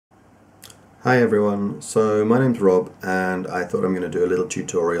Hi everyone, so my name's Rob and I thought I'm going to do a little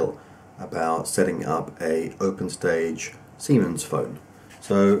tutorial about setting up a Openstage Siemens phone.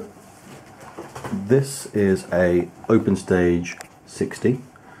 So this is a Openstage 60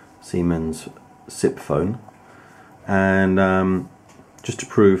 Siemens SIP phone, and just to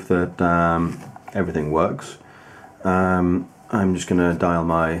prove that everything works, I'm just going to dial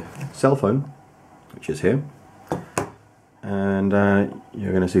my cell phone, which is here, and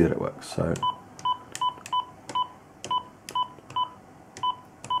you're going to see that it works. So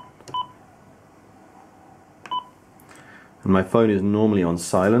and my phone is normally on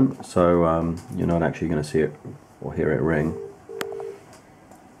silent, so you're not actually going to see it or hear it ring.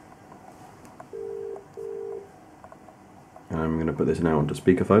 And I'm going to put this now onto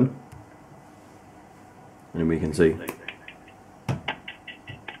speakerphone, and we can see.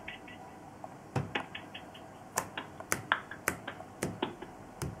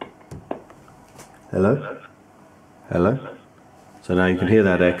 Hello? Hello? So now you can hear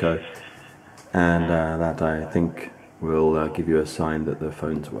that echo, and that I think will give you a sign that the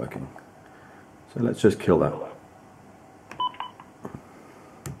phone's working. So let's just kill that.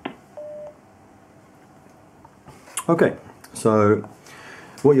 Okay, so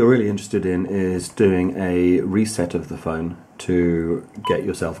what you're really interested in is doing a reset of the phone to get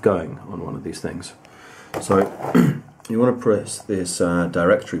yourself going on one of these things. So you want to press this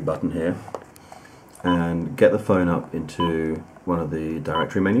directory button here and get the phone up into one of the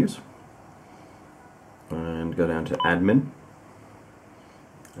directory menus, and go down to admin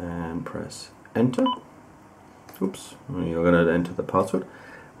and press enter. Oops, you're going to enter the password,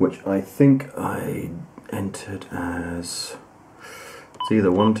 which I think I entered as, it's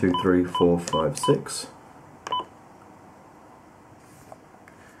either 123456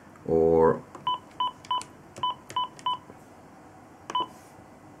 or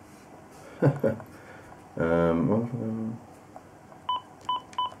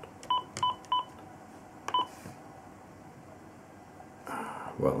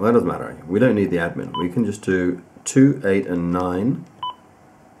well, that doesn't matter. We don't need the admin. We can just do 2, 8 and 9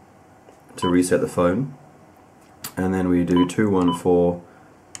 to reset the phone, and then we do 2, 1, 4,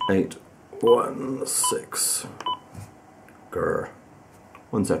 8, 1, 6. Grr.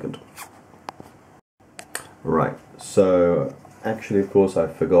 1 second. Right, so actually, of course, I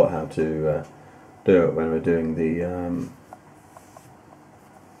forgot how to do it when we're doing the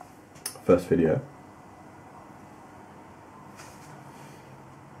first video.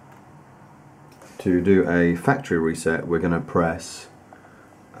 To do a factory reset, we're going to press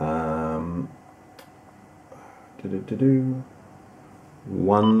 1,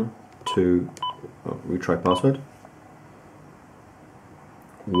 2, retry password,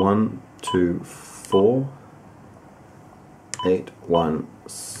 1, 2, 4, 8, 1,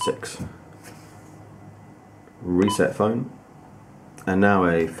 6. Reset phone, and now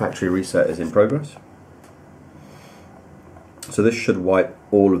a factory reset is in progress. So this should wipe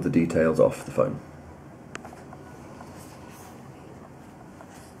all of the details off the phone.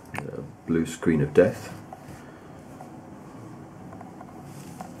 Blue screen of death.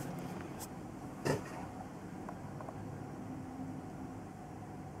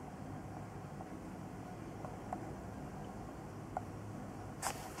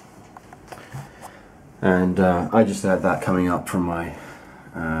 And I just had that coming up from my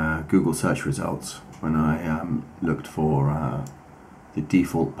Google search results when I looked for the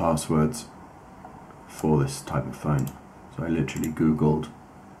default passwords for this type of phone. So I literally Googled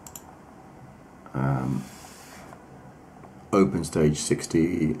Openstage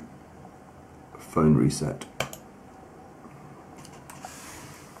 60 phone reset.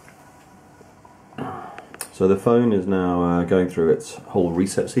 So the phone is now going through its whole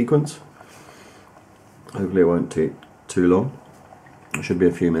reset sequence. Hopefully it won't take too long. It should be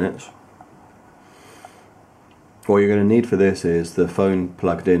a few minutes. What you're going to need for this is the phone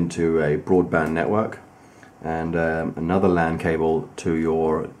plugged into a broadband network, and another LAN cable to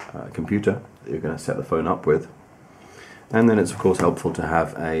your computer that you're going to set the phone up with. And then it's of course helpful to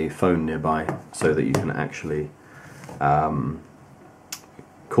have a phone nearby so that you can actually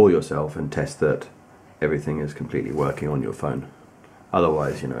call yourself and test that everything is completely working on your phone.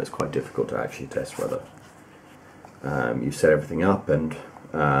 Otherwise, you know, it's quite difficult to actually test whether you set everything up and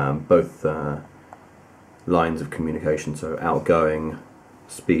both lines of communication, so outgoing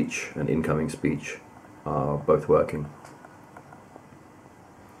speech and incoming speech, are both working.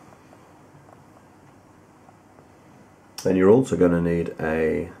 Then you're also going to need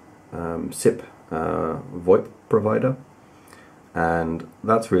a SIP VoIP provider, and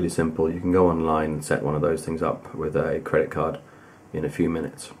that's really simple. You can go online and set one of those things up with a credit card in a few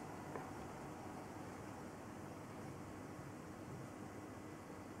minutes.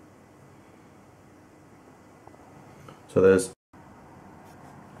 So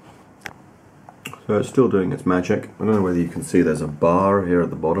it's still doing its magic. I don't know whether you can see there's a bar here at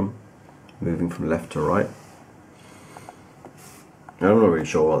the bottom moving from left to right. I'm not really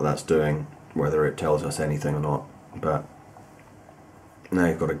sure what that's doing, whether it tells us anything or not, but now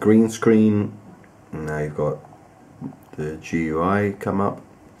you've got a green screen, and now you've got the GUI come up.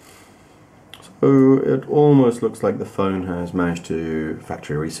 So it almost looks like the phone has managed to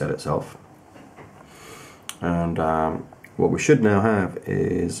factory reset itself. And what we should now have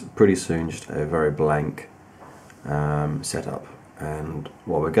is pretty soon just a very blank setup. And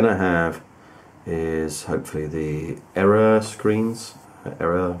what we're going to have is hopefully the error screens,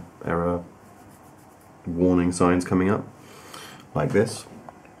 error warning signs coming up like this.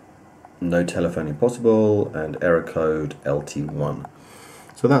 No telephoning possible, and error code LT1.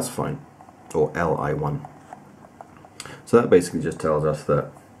 So that's fine, or LI1. So that basically just tells us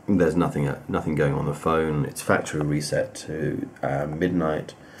that there's nothing going on the phone. It's factory reset to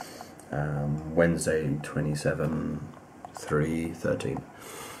midnight, Wednesday 27/3/13.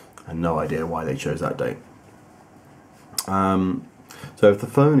 And no idea why they chose that date. So if the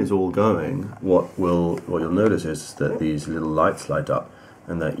phone is all going, what you'll notice is that these little lights light up,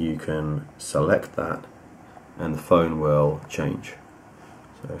 and that you can select that, and the phone will change.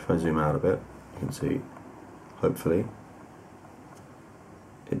 So if I zoom out a bit, you can see, hopefully,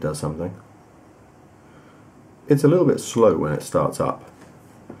 it does something. It's a little bit slow when it starts up.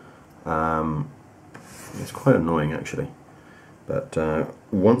 It's quite annoying actually. But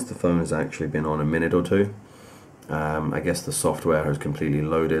once the phone has actually been on a minute or two, I guess the software has completely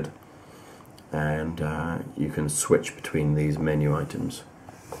loaded, and you can switch between these menu items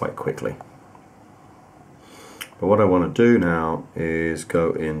quite quickly. But what I want to do now is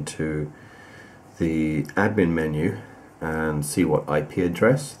go into the admin menu and see what IP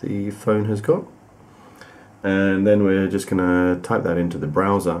address the phone has got, and then we're just going to type that into the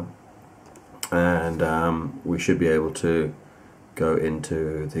browser, and we should be able to go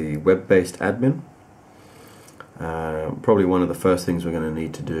into the web-based admin. Probably one of the first things we're going to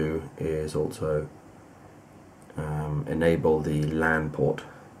need to do is also enable the LAN port,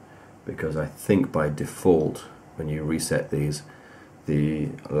 because I think by default when you reset these, the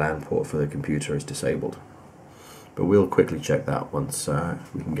LAN port for the computer is disabled. But we'll quickly check that once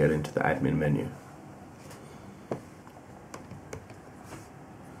we can get into the admin menu.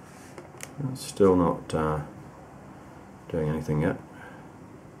 It's still not doing anything yet.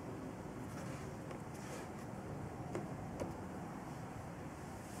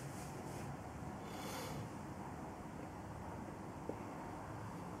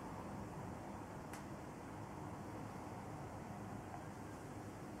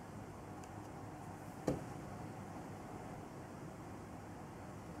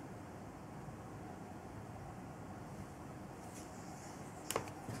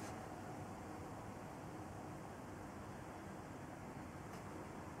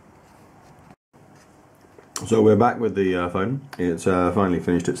 So we're back with the phone. It's finally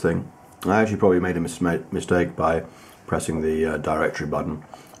finished its thing. I actually probably made a mistake by pressing the directory button.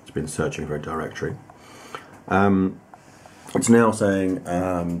 It's been searching for a directory. It's now saying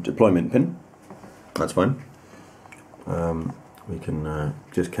deployment pin. That's fine. We can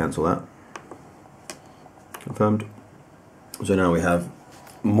just cancel that. Confirmed. So now we have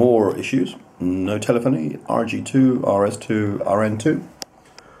more issues. No telephony, RG2, RS2, RN2.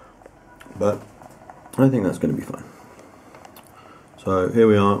 But I think that's going to be fine. So here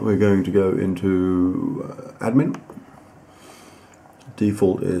we are, we're going to go into admin.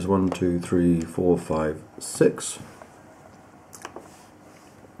 Default is 1, 2, 3, 4, 5, 6.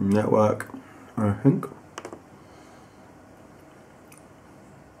 Network, I think.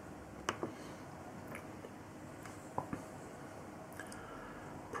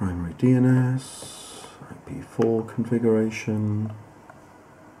 Primary DNS, IP4 configuration.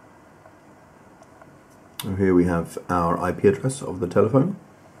 So here we have our IP address of the telephone.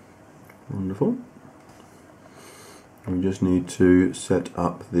 Wonderful. We just need to set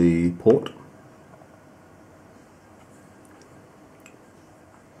up the port.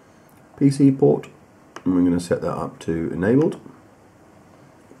 PC port, and we're going to set that up to enabled.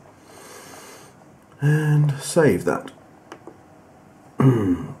 And save that.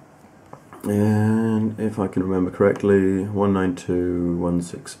 And if I can remember correctly,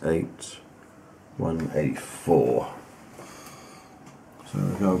 192.168.184. So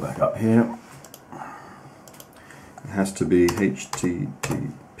we go back up here. It has to be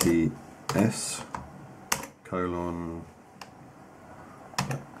HTTPS colon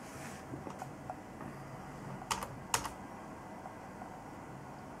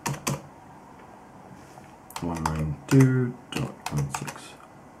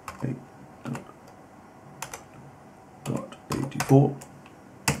 192.168.84.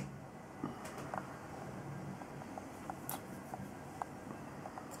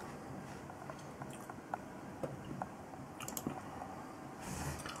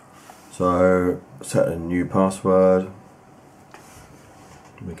 So set a new password.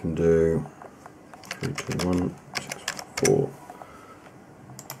 We can do 32164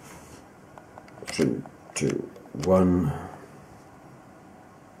 321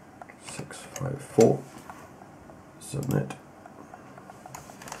 654. Submit.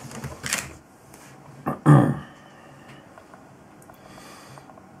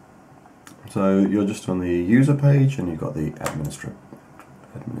 So you're just on the user page and you've got the administrator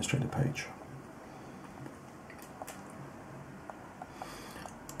page.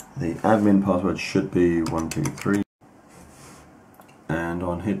 The admin password should be 123, and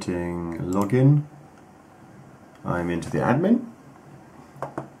on hitting login I'm into the admin,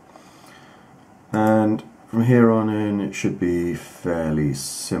 and from here on in it should be fairly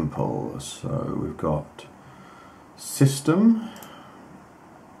simple. So we've got system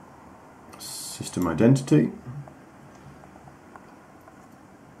identity.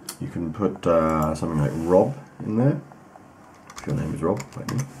 You can put something like Rob in there, if your name is Rob,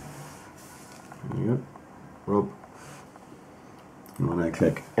 like me. There you go, Rob. And when I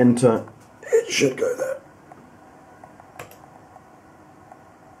click enter, it should go there.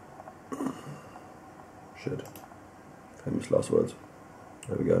 Should. Famous last words.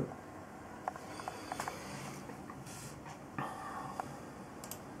 There we go.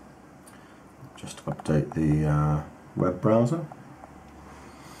 Just update the web browser.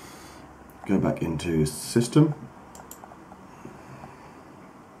 Go back into system,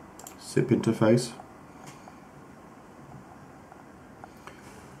 SIP interface.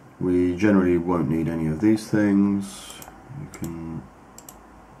 We generally won't need any of these things. You can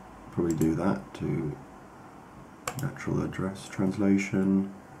probably do that to natural address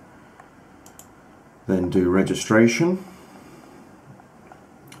translation. Then do registration.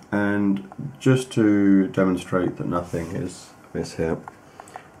 And just to demonstrate that nothing is amiss here,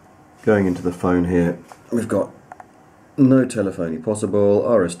 going into the phone here, we've got no telephony possible,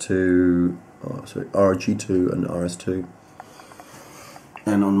 RG2 and RS2.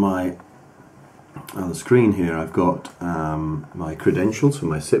 And on the screen here I've got my credentials for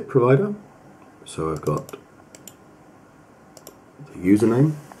my SIP provider. So I've got the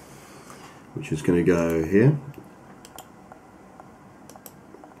username, which is going to go here.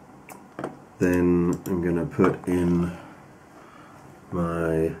 Then I'm going to put in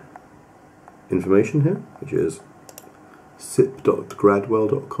my information here, which is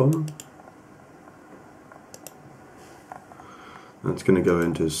sip.gradwell.com. That's going to go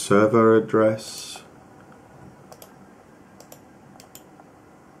into server address.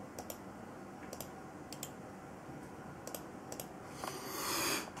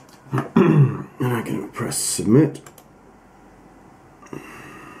 And I'm going to press submit.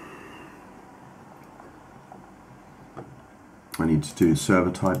 I need to do server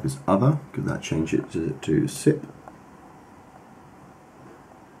type is other, because that changes it to SIP.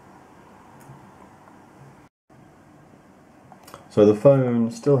 So the phone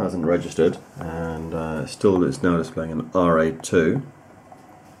still hasn't registered, and still it's now displaying an RA2.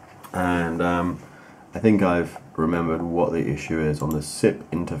 And I think I've remembered what the issue is on the SIP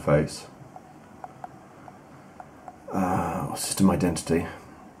interface, or system identity.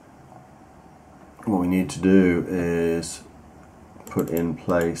 What we need to do is put in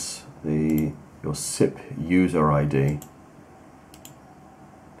place your SIP user ID,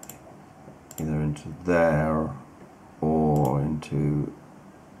 either into there or into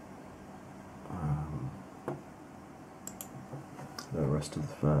the rest of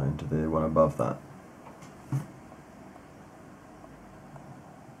the phone, into the one above that.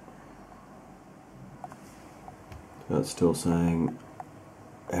 That's still saying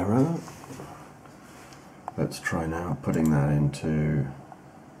error. Let's try now putting that into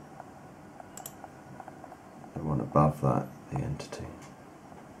the one above that, the entity.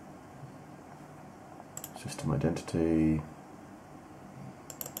 System identity,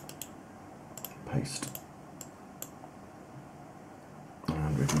 paste.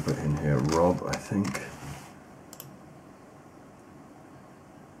 And we can put in here Rob, I think.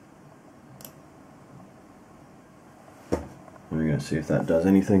 And we're going to see if that does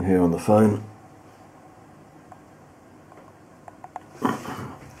anything here on the phone.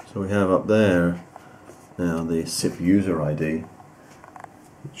 So we have up there now the SIP user ID,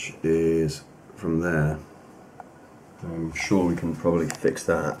 which is from there. I'm sure we can probably fix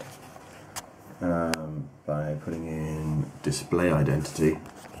that. by putting in display identity.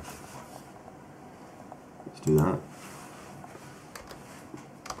 Let's do that.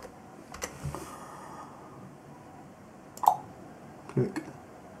 Click.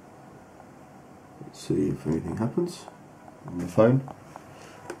 Let's see if anything happens on the phone.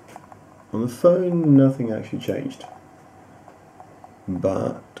 On the phone, nothing actually changed,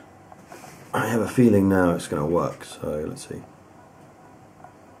 but I have a feeling now it's going to work, so let's see.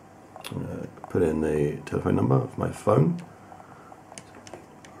 I'm going to put in the telephone number of my phone.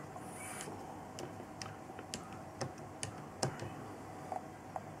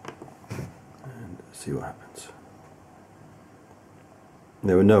 And see what happens.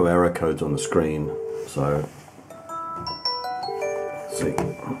 There were no error codes on the screen, so let's see.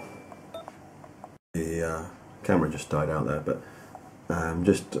 The camera just died out there, but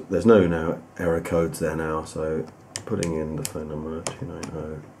there's no error codes there now, so putting in the phone number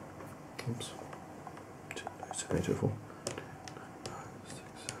 290, oops, 27804,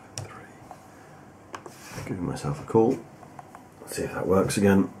 giving myself a call. Let's see if that works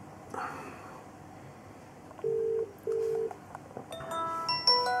again.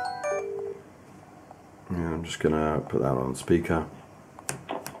 And I'm just going to put that on speaker.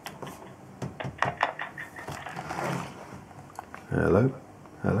 Hello,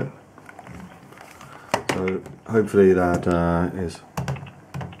 hello. So hopefully that is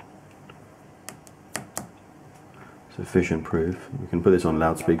sufficient proof. You can put this on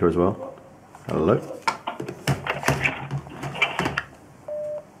loudspeaker as well. Hello.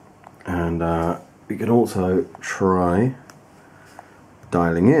 And we can also try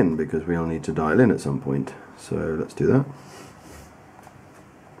dialing in, because we'll need to dial in at some point. So let's do that.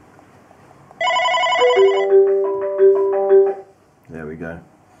 There we go.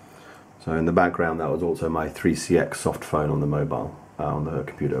 So in the background, that was also my 3CX soft phone on the mobile, on the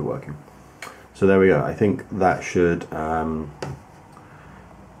computer working. So there we go. I think that should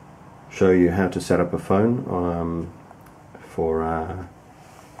show you how to set up a phone for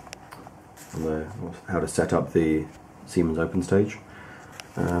how to set up the Siemens Openstage.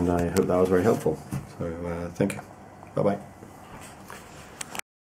 And I hope that was very helpful. So thank you. Bye bye.